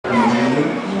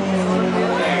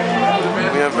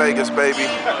Vegas, baby.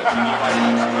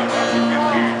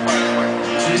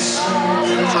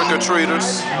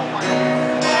 Trick-or-treaters,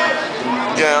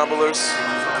 gamblers,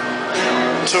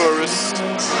 tourists.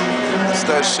 It's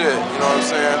that shit, you know what I'm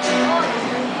saying?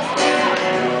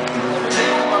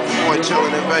 Boy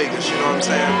chilling in Vegas, you know what I'm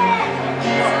saying?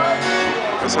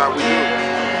 That's how we do it.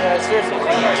 Yeah, seriously.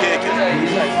 Kick it.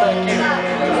 He's like, fuck you.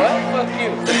 Like, what? Fuck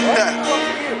you. What? Fuck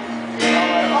you.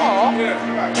 I'm like,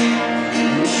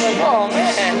 oh,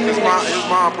 man. His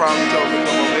mom probably told him to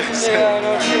come over here. Yeah,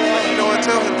 no shit. You know what?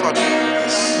 Tell him fuck you.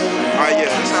 Alright, yeah,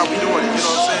 that's how we doing it, you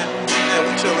know what I'm saying? Yeah,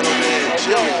 we chilling over here.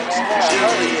 Chilling. That's how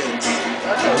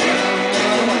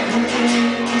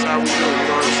we do it, you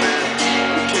know what I'm saying?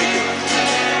 We kick it.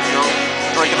 You know,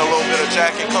 drinking a little bit of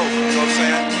Jack and Coke, you know what I'm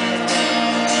saying?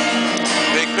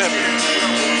 Big pimpin'.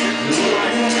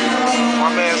 My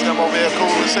man's them over here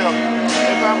cool as hell.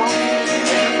 Hey, Grandma,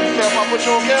 you care if I put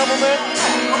you on camera, man?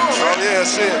 Oh, yeah,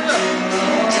 shit.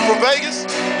 You from Vegas?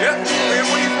 Yeah. Where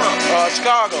you from?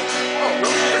 Chicago.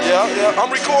 Yeah. I'm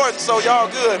recording, so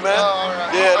y'all good, man.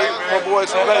 Yeah, my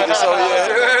boys from Vegas, so yeah.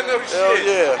 Hell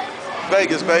yeah.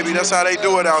 Vegas, baby. That's how they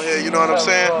do it out here, you know what I'm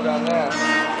saying?